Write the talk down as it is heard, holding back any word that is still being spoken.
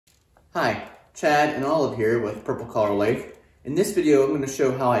Hi, Chad and Olive here with Purple Collar Life. In this video, I'm going to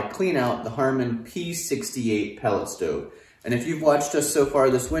show how I clean out the Harman P68 pellet stove. And if you've watched us so far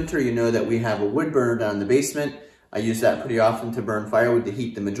this winter, you know that we have a wood burner down in the basement. I use that pretty often to burn firewood to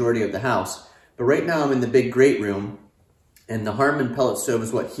heat the majority of the house. But right now I'm in the big great room, and the Harman pellet stove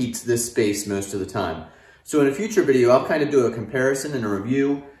is what heats this space most of the time. So in a future video, I'll kind of do a comparison and a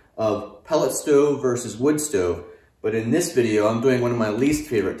review of pellet stove versus wood stove. But in this video, I'm doing one of my least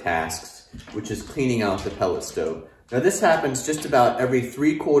favorite tasks, which is cleaning out the pellet stove. Now this happens just about every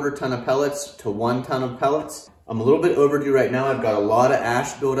 3/4 ton of pellets to 1 ton of pellets. I'm a little bit overdue right now. I've got a lot of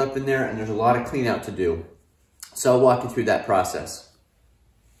ash built up in there and there's a lot of clean out to do. So I'll walk you through that process.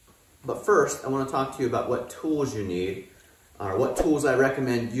 But first, I want to talk to you about what tools you need, or what tools I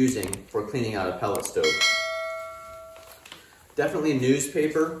recommend using for cleaning out a pellet stove. Definitely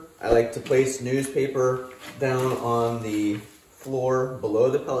newspaper. I like to place newspaper down on the floor below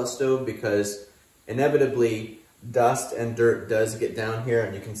the pellet stove because inevitably dust and dirt does get down here,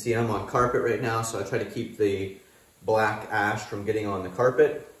 and you can see I'm on carpet right now, so I try to keep the black ash from getting on the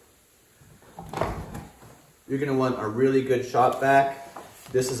carpet. You're going to want a really good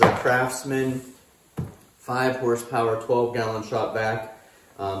shop-vac. This is a Craftsman 5 horsepower 12-gallon shop-vac.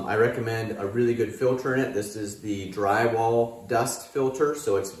 I recommend a really good filter in it. This is the drywall dust filter,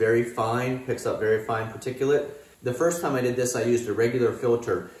 so it's very fine, picks up very fine particulate. The first time I did this, I used a regular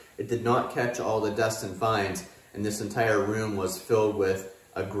filter. It did not catch all the dust and fines, and this entire room was filled with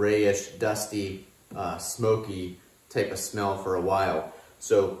a grayish, dusty, smoky type of smell for a while.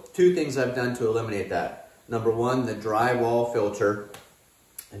 So 2 things I've done to eliminate that. Number 1, the drywall filter,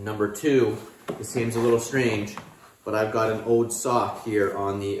 and number 2, it seems a little strange, but I've got an old sock here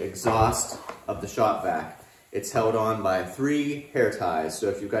on the exhaust of the shop vac. It's held on by 3 hair ties. So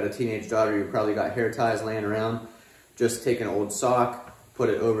if you've got a teenage daughter, you've probably got hair ties laying around. Just take an old sock, put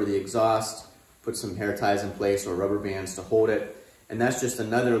it over the exhaust, put some hair ties in place or rubber bands to hold it. And that's just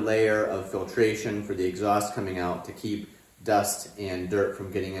another layer of filtration for the exhaust coming out to keep dust and dirt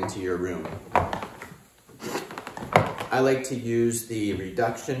from getting into your room. I like to use the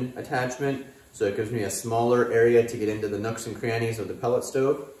reduction attachment, so it gives me a smaller area to get into the nooks and crannies of the pellet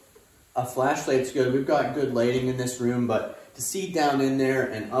stove. A flashlight's good. We've got good lighting in this room, but to see down in there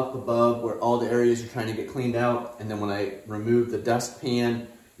and up above where all the areas you're trying to get cleaned out, and then when I remove the dust pan,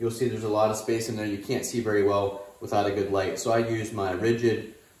 you'll see there's a lot of space in there you can't see very well without a good light. So I use my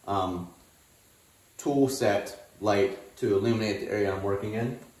rigid tool set light to illuminate the area I'm working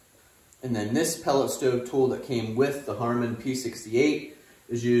in. And then this pellet stove tool that came with the Harman P68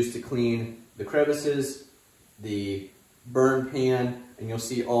 is used to clean the crevices, the burn pan, and you'll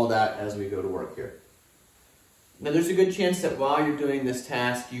see all that as we go to work here. Now there's a good chance that while you're doing this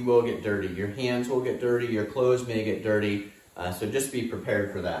task, you will get dirty. Your hands will get dirty, your clothes may get dirty, so just be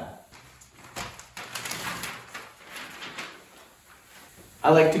prepared for that. I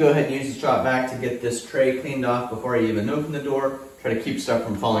like to go ahead and use the shop vac to get this tray cleaned off before I even open the door. Try to keep stuff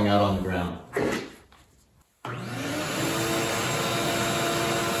from falling out on the ground.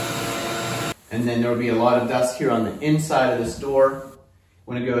 And then there will be a lot of dust here on the inside of this door.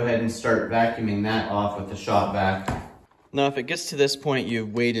 I'm going to go ahead and start vacuuming that off with the shop vac. Now if it gets to this point,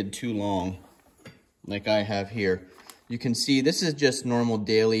 you've waited too long, like I have here. You can see this is just normal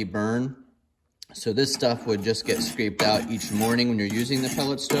daily burn. So this stuff would just get scraped out each morning when you're using the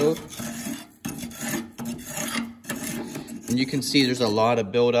pellet stove. And you can see there's a lot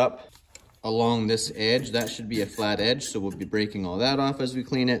of buildup along this edge. That should be a flat edge, so we'll be breaking all that off as we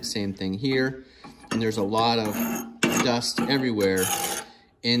clean it. Same thing here. And there's a lot of dust everywhere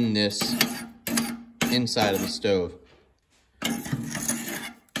in this inside of the stove.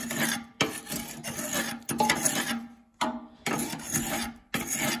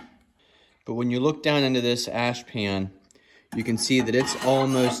 But when you look down into this ash pan, you can see that it's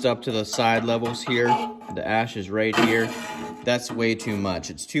almost up to the side levels here. The ash is right here. That's way too much.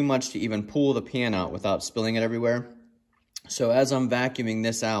 It's too much to even pull the pan out without spilling it everywhere. So as I'm vacuuming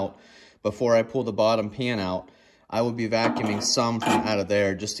this out, before I pull the bottom pan out, I will be vacuuming some from out of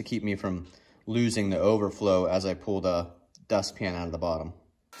there just to keep me from losing the overflow as I pull the dust pan out of the bottom.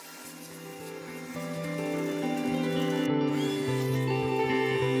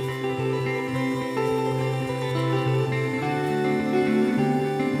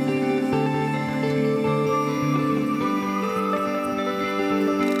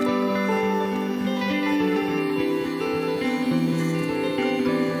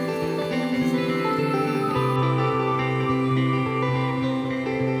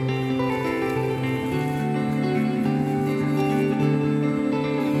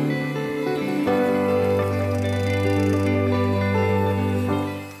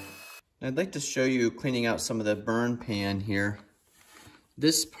 I'd like to show you cleaning out some of the burn pan here.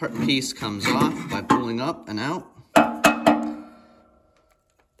 This piece comes off by pulling up and out.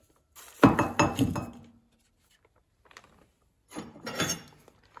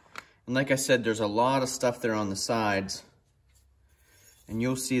 And like I said, there's a lot of stuff there on the sides. And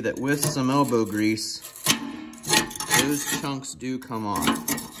you'll see that with some elbow grease, those chunks do come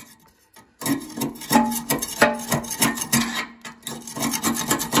off.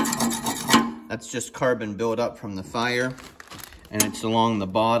 That's just carbon buildup from the fire, and it's along the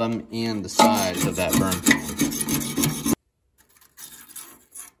bottom and the sides of that burn pan.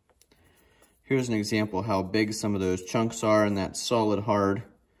 Here's an example of how big some of those chunks are, and that's solid hard.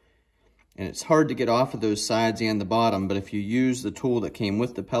 And it's hard to get off of those sides and the bottom, but if you use the tool that came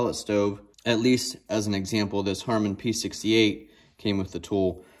with the pellet stove, at least as an example, this Harman P68 came with the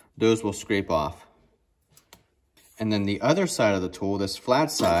tool, those will scrape off. And then the other side of the tool, this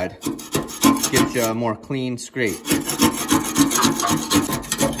flat side, gives you a more clean scrape.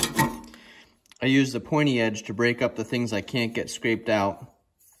 I use the pointy edge to break up the things I can't get scraped out,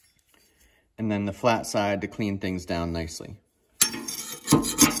 and then the flat side to clean things down nicely.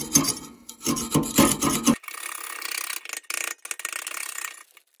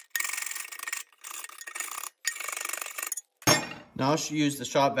 Now I'll use the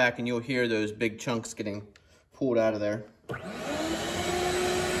shop-vac and you'll hear those big chunks getting pulled out of there.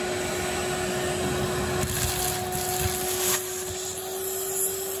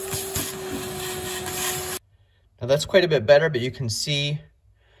 Now that's quite a bit better, but you can see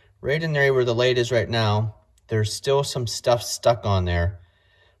right in there where the light is right now, there's still some stuff stuck on there.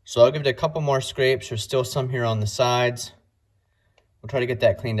 So I'll give it a couple more scrapes. There's still some here on the sides. We'll try to get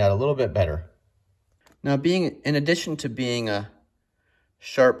that cleaned out a little bit better. Now in addition to being a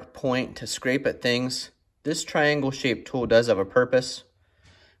sharp point to scrape at things, this triangle shaped tool does have a purpose.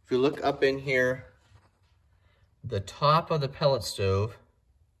 If you look up in here, the top of the pellet stove,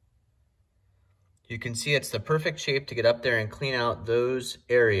 you can see it's the perfect shape to get up there and clean out those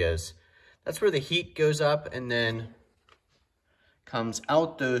areas. That's where the heat goes up and then comes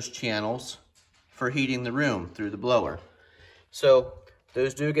out those channels for heating the room through the blower. So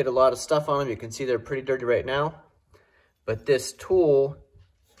those do get a lot of stuff on them. You can see they're pretty dirty right now, but this tool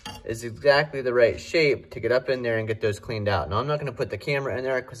is exactly the right shape to get up in there and get those cleaned out. Now I'm not gonna put the camera in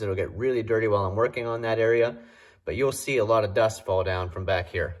there because it'll get really dirty while I'm working on that area, but you'll see a lot of dust fall down from back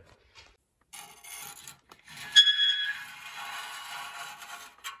here.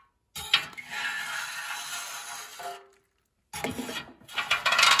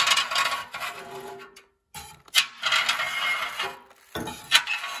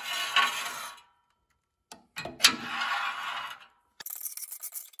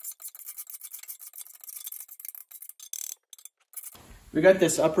 We got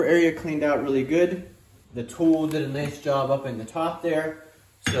this upper area cleaned out really good. The tool did a nice job up in the top there.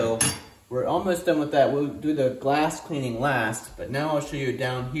 So we're almost done with that. We'll do the glass cleaning last, but now I'll show you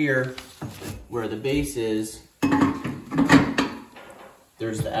down here where the base is.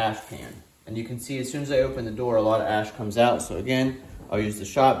 There's the ash pan. And you can see as soon as I open the door, a lot of ash comes out. So again, I'll use the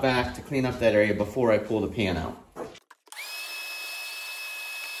shop-vac to clean up that area before I pull the pan out.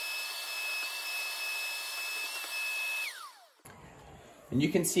 And you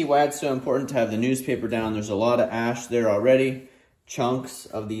can see why it's so important to have the newspaper down. There's a lot of ash there already. Chunks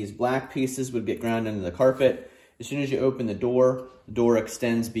of these black pieces would get ground into the carpet. As soon as you open the door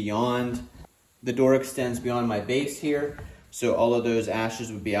extends beyond. The door extends beyond my base here. So all of those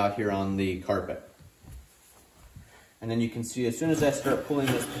ashes would be out here on the carpet. And then you can see as soon as I start pulling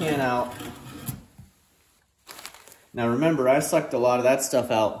this pan out. Now remember, I sucked a lot of that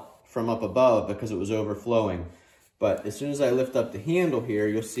stuff out from up above because it was overflowing. But as soon as I lift up the handle here,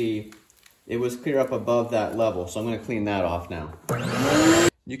 you'll see it was clear up above that level. So I'm going to clean that off now.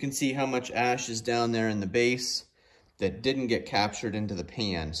 You can see how much ash is down there in the base that didn't get captured into the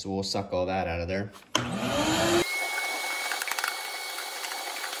pan. So we'll suck all that out of there.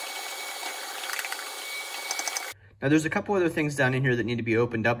 Now there's a couple other things down in here that need to be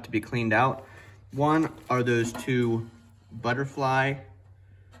opened up to be cleaned out. One are those two butterfly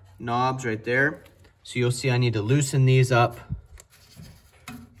knobs right there. So you'll see I need to loosen these up.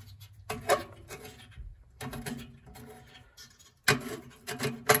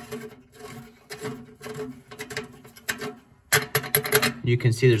 You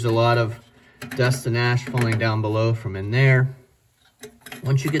can see there's a lot of dust and ash falling down below from in there.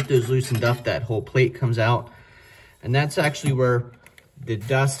 Once you get those loosened up, that whole plate comes out. And that's actually where the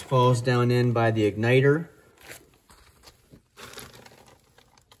dust falls down in by the igniter.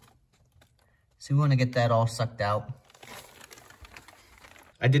 So we want to get that all sucked out.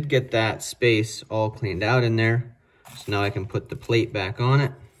 I did get that space all cleaned out in there. So now I can put the plate back on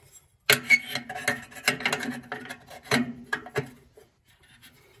it.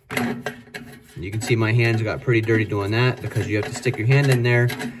 You can see my hands got pretty dirty doing that because you have to stick your hand in there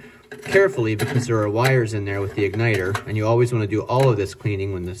carefully because there are wires in there with the igniter, and you always want to do all of this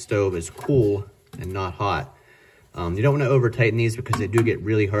cleaning when the stove is cool and not hot. You don't want to over tighten these because they do get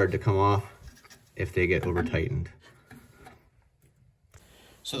really hard to come off if they get over tightened.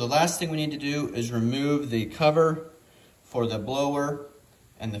 So the last thing we need to do is remove the cover for the blower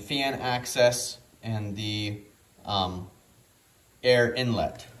and the fan access and the air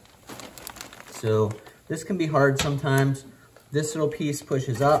inlet. So this can be hard sometimes. This little piece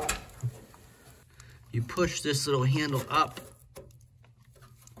pushes up. You push this little handle up.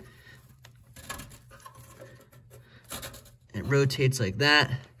 It rotates like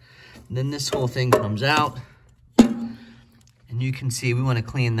that. And then this whole thing comes out. And you can see we want to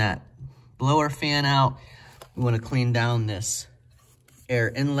clean that blower fan out. We want to clean down this air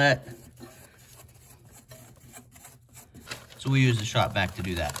inlet. So we use the shop-vac to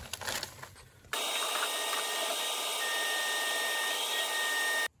do that.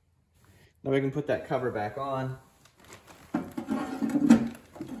 Now we can put that cover back on.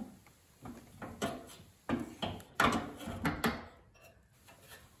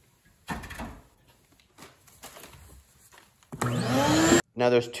 Now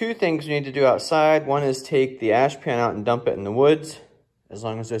there's two things you need to do outside. One is take the ash pan out and dump it in the woods, as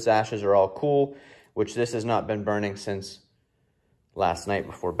long as those ashes are all cool, which this has not been burning since last night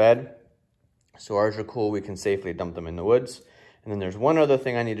before bed. So ours are cool, we can safely dump them in the woods. And then there's one other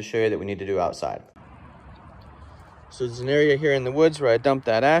thing I need to show you that we need to do outside. So there's an area here in the woods where I dumped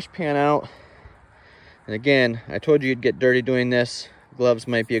that ash pan out. And again, I told you you'd get dirty doing this. Gloves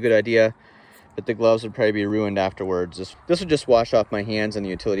might be a good idea, but the gloves would probably be ruined afterwards. This will just wash off my hands in the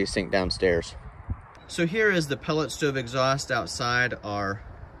utility sink downstairs. So here is the pellet stove exhaust outside our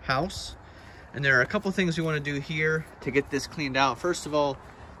house. And there are a couple things we want to do here to get this cleaned out. First of all,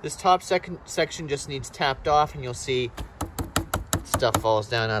 this top section just needs tapped off, and you'll see stuff falls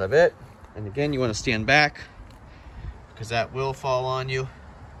down out of it. And again, you want to stand back because that will fall on you.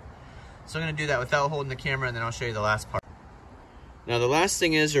 So I'm going to do that without holding the camera, and then I'll show you the last part. Now the last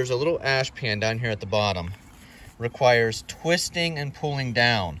thing is there's a little ash pan down here at the bottom. Requires twisting and pulling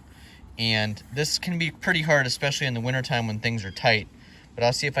down. And this can be pretty hard, especially in the wintertime when things are tight. But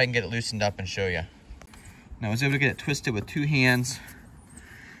I'll see if I can get it loosened up and show you. Now I was able to get it twisted with two hands.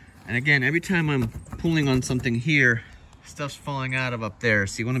 And again, every time I'm pulling on something here, stuff's falling out of up there.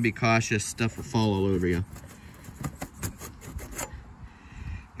 So you want to be cautious, stuff will fall all over you.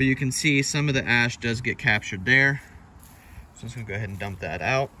 But you can see some of the ash does get captured there. So I'm just gonna go ahead and dump that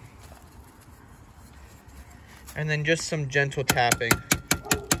out. And then just some gentle tapping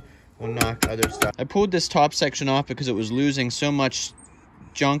will knock other stuff. I pulled this top section off because it was losing so much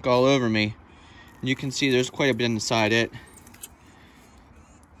junk all over me. And you can see there's quite a bit inside it.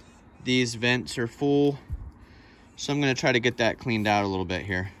 These vents are full. So I'm gonna try to get that cleaned out a little bit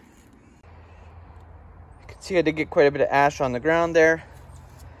here. You can see I did get quite a bit of ash on the ground there,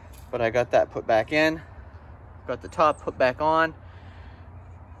 but I got that put back in. Got the top put back on.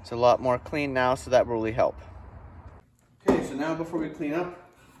 It's a lot more clean now, so that will really help. Okay, so now before we clean up,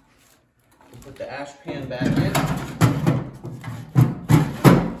 we'll put the ash pan back in.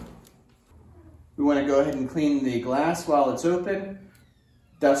 We want to go ahead and clean the glass while it's open.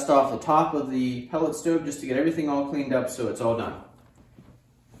 Dust off the top of the pellet stove just to get everything all cleaned up so it's all done.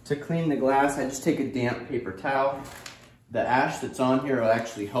 To clean the glass, I just take a damp paper towel. The ash that's on here will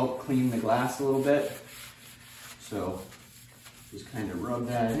actually help clean the glass a little bit. So just kind of rub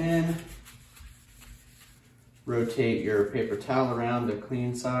that in. Rotate your paper towel around the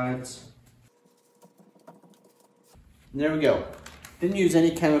clean sides. And there we go. Didn't use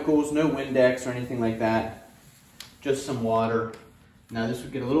any chemicals, no Windex or anything like that. Just some water. Now this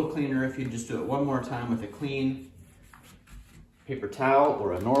would get a little cleaner if you just do it one more time with a clean paper towel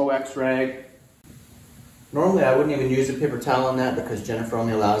or a Norwex rag. Normally I wouldn't even use a paper towel on that because Jennifer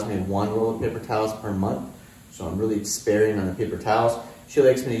only allows me one roll of paper towels per month. So I'm really sparing on the paper towels. She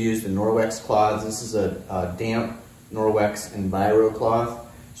likes me to use the Norwex cloths. This is a damp Norwex Enviro cloth.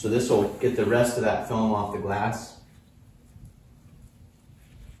 So this will get the rest of that film off the glass.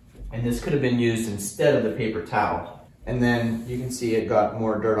 And this could have been used instead of the paper towel. And then you can see it got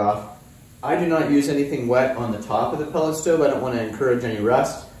more dirt off. I do not use anything wet on the top of the pellet stove. I don't want to encourage any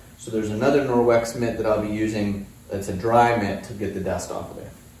rust. So there's another Norwex mitt that I'll be using. It's a dry mitt to get the dust off of there.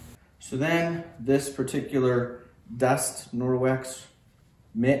 So then this particular dust Norwex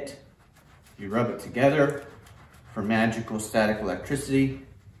mitt, you rub it together for magical static electricity.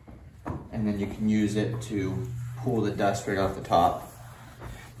 and then you can use it to pull the dust right off the top.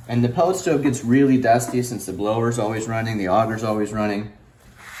 And the pellet stove gets really dusty since the blower's always running, the auger's always running.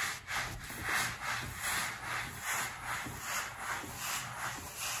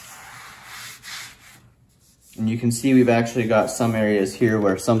 And you can see we've actually got some areas here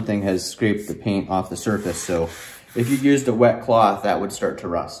where something has scraped the paint off the surface. So if you used a wet cloth, that would start to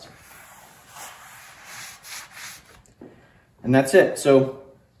rust. And that's it. So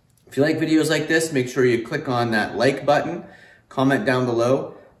if you like videos like this, make sure you click on that like button, comment down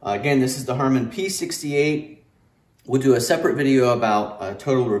below. Again, this is the Harman P68. We'll do a separate video about a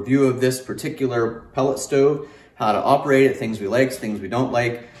total review of this particular pellet stove, how to operate it, things we like, things we don't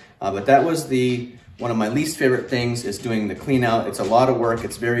like. But that was one of my least favorite things is doing the clean out. It's a lot of work,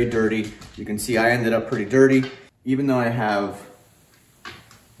 it's very dirty. You can see I ended up pretty dirty. Even though I have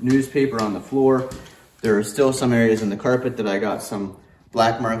newspaper on the floor, there are still some areas in the carpet that I got some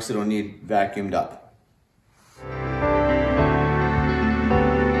black marks that'll need vacuumed up.